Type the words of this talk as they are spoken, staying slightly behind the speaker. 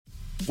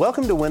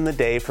Welcome to Win the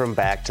Day from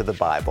Back to the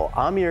Bible.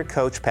 I'm your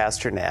coach,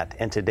 Pastor Nat,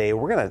 and today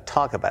we're going to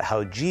talk about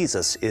how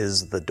Jesus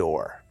is the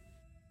door.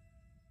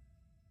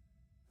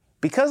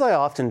 Because I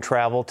often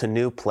travel to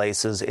new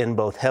places in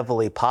both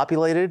heavily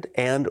populated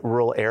and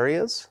rural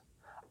areas,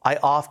 I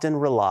often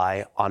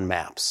rely on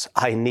maps.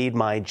 I need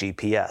my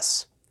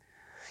GPS.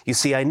 You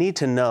see, I need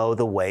to know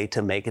the way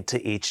to make it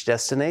to each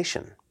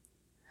destination.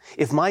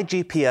 If my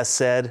GPS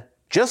said,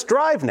 "Just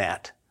drive,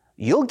 Nat,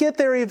 you'll get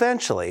there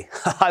eventually,"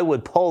 I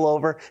would pull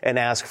over and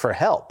ask for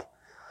help.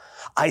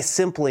 I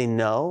simply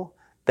know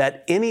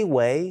that any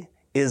way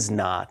is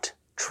not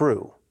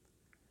true.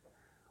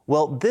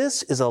 Well,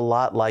 this is a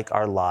lot like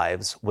our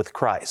lives with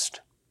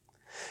Christ.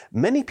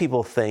 Many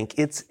people think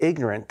it's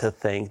ignorant to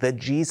think that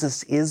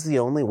Jesus is the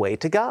only way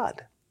to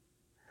God.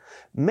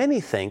 Many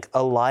think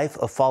a life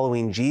of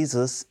following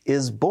Jesus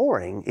is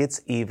boring,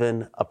 it's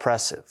even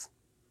oppressive.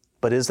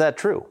 But is that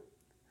true?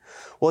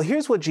 Well,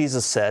 here's what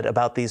Jesus said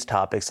about these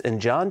topics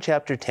in John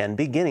chapter 10,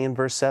 beginning in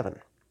verse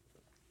 7.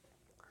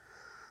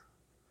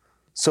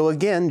 So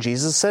again,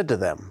 Jesus said to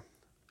them,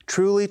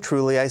 "Truly,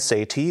 truly, I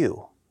say to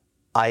you,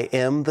 I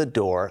am the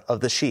door of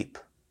the sheep.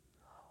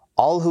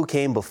 All who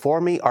came before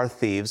me are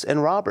thieves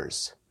and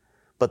robbers,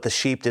 but the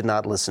sheep did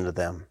not listen to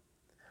them.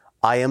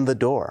 I am the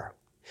door.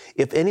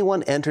 If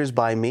anyone enters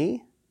by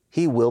me,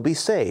 he will be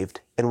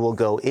saved and will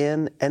go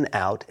in and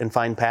out and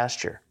find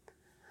pasture.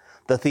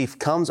 The thief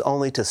comes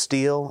only to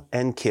steal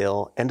and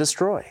kill and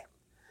destroy.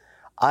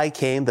 I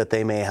came that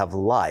they may have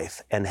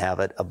life and have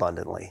it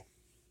abundantly."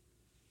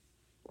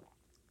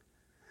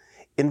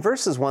 In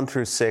verses 1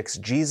 through 6,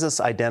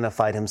 Jesus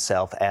identified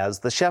himself as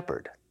the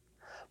shepherd.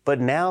 But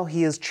now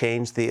he has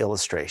changed the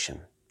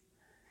illustration.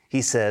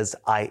 He says,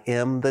 "I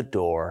am the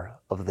door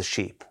of the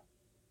sheep."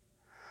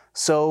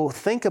 So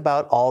think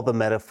about all the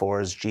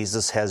metaphors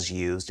Jesus has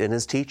used in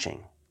his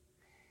teaching.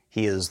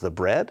 He is the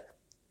bread.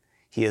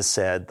 He has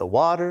said the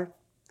water.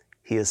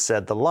 He has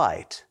said the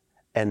light.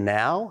 And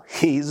now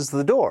he's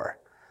the door.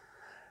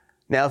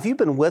 Now, if you've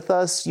been with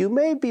us, you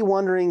may be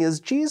wondering, is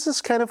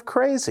Jesus kind of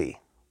crazy?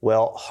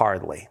 Well,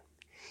 hardly.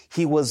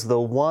 He was the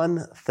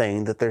one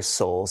thing that their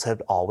souls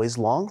had always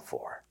longed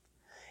for.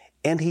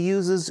 And he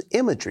uses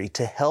imagery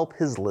to help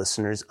his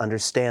listeners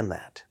understand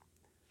that.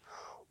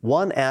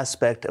 One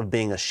aspect of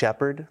being a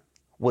shepherd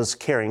was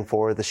caring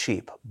for the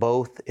sheep,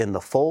 both in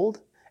the fold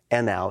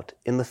and out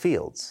in the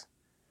fields.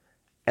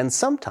 And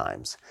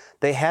sometimes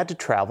they had to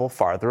travel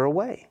farther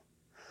away.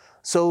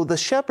 So the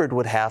shepherd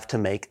would have to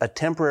make a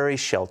temporary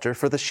shelter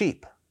for the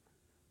sheep.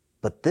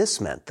 But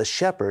this meant the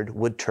shepherd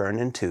would turn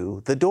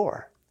into the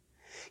door.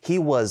 He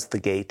was the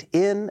gate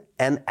in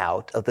and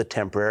out of the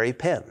temporary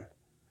pen.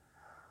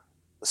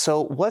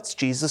 So what's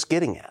Jesus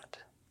getting at?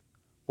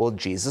 Well,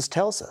 Jesus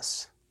tells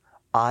us,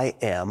 "I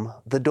am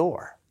the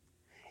door.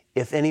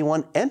 If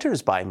anyone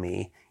enters by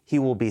me, he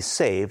will be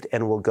saved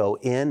and will go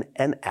in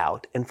and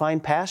out and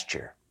find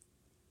pasture."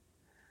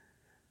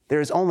 There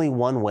is only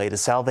one way to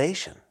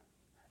salvation.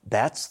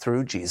 That's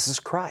through Jesus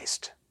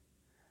Christ.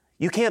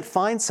 You can't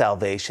find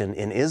salvation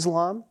in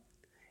Islam,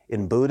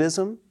 in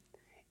Buddhism,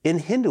 in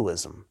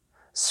Hinduism,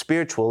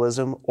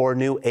 spiritualism, or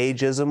New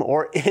Ageism,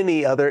 or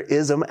any other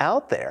ism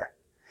out there.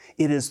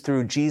 It is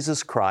through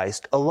Jesus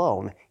Christ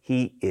alone.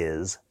 He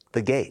is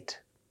the gate.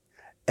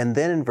 And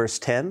then in verse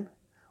 10,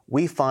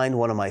 we find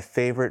one of my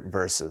favorite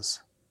verses.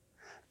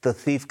 The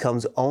thief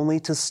comes only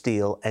to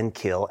steal and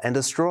kill and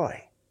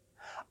destroy.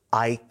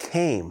 I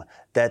came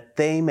that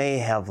they may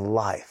have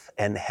life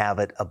and have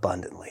it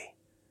abundantly.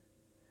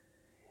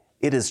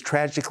 It is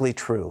tragically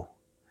true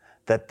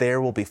that there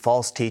will be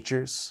false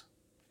teachers,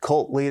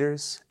 cult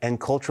leaders,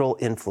 and cultural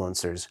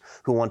influencers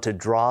who want to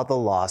draw the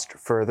lost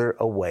further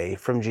away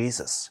from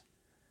Jesus.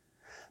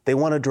 They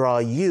want to draw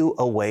you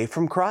away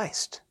from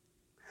Christ.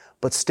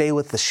 But stay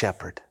with the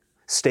shepherd.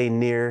 Stay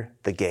near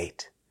the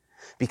gate,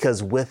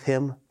 because with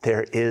him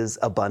there is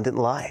abundant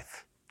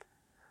life.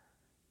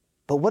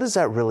 But what does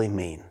that really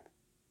mean?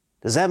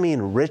 Does that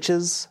mean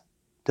riches?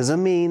 Does it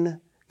mean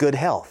good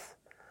health?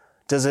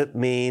 Does it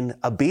mean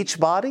a beach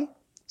body?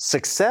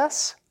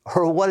 Success?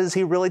 Or what is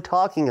he really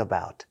talking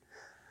about?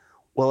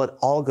 Well, it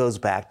all goes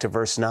back to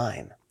verse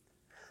 9.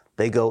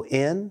 They go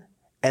in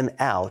and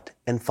out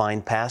and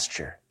find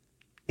pasture.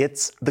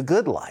 It's the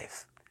good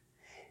life.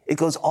 It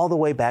goes all the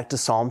way back to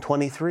Psalm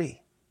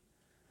 23.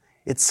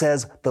 It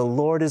says, "The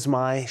Lord is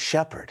my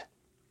shepherd.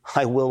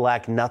 I will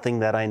lack nothing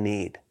that I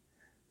need."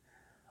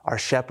 Our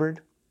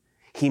shepherd,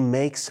 he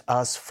makes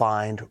us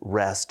find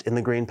rest in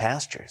the green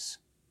pastures.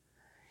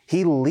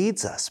 He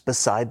leads us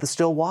beside the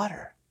still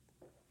water.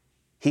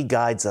 He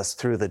guides us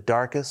through the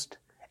darkest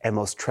and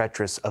most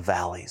treacherous of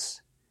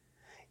valleys,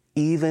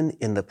 even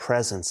in the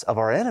presence of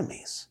our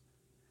enemies,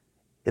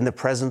 in the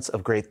presence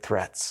of great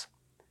threats.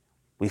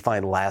 We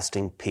find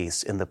lasting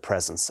peace in the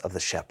presence of the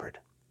shepherd.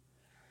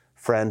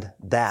 Friend,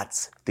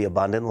 that's the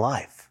abundant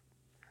life.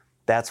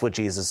 That's what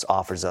Jesus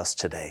offers us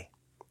today.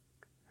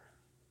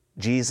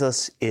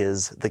 Jesus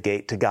is the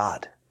gate to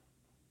God,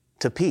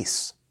 to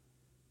peace,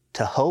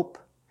 to hope,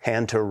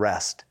 and to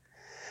rest.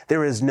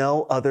 There is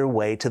no other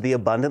way to the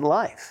abundant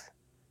life.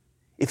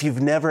 If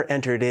you've never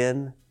entered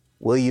in,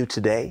 will you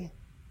today?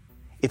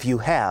 If you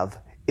have,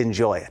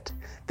 enjoy it.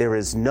 There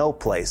is no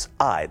place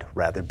I'd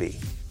rather be.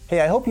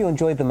 Hey, I hope you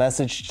enjoyed the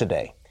message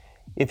today.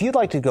 If you'd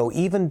like to go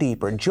even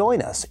deeper,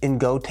 join us in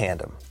Go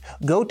Tandem.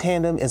 Go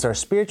Tandem is our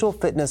spiritual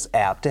fitness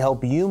app to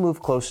help you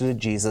move closer to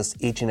Jesus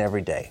each and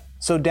every day.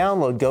 So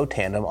download Go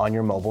Tandem on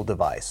your mobile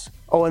device.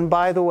 Oh, and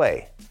by the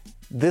way,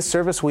 this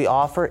service we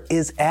offer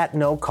is at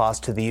no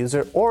cost to the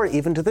user or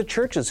even to the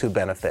churches who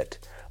benefit,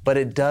 but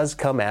it does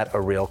come at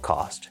a real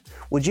cost.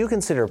 Would you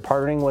consider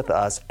partnering with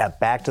us at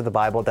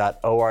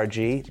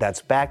backtothebible.org?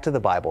 That's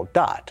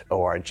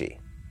backtothebible.org.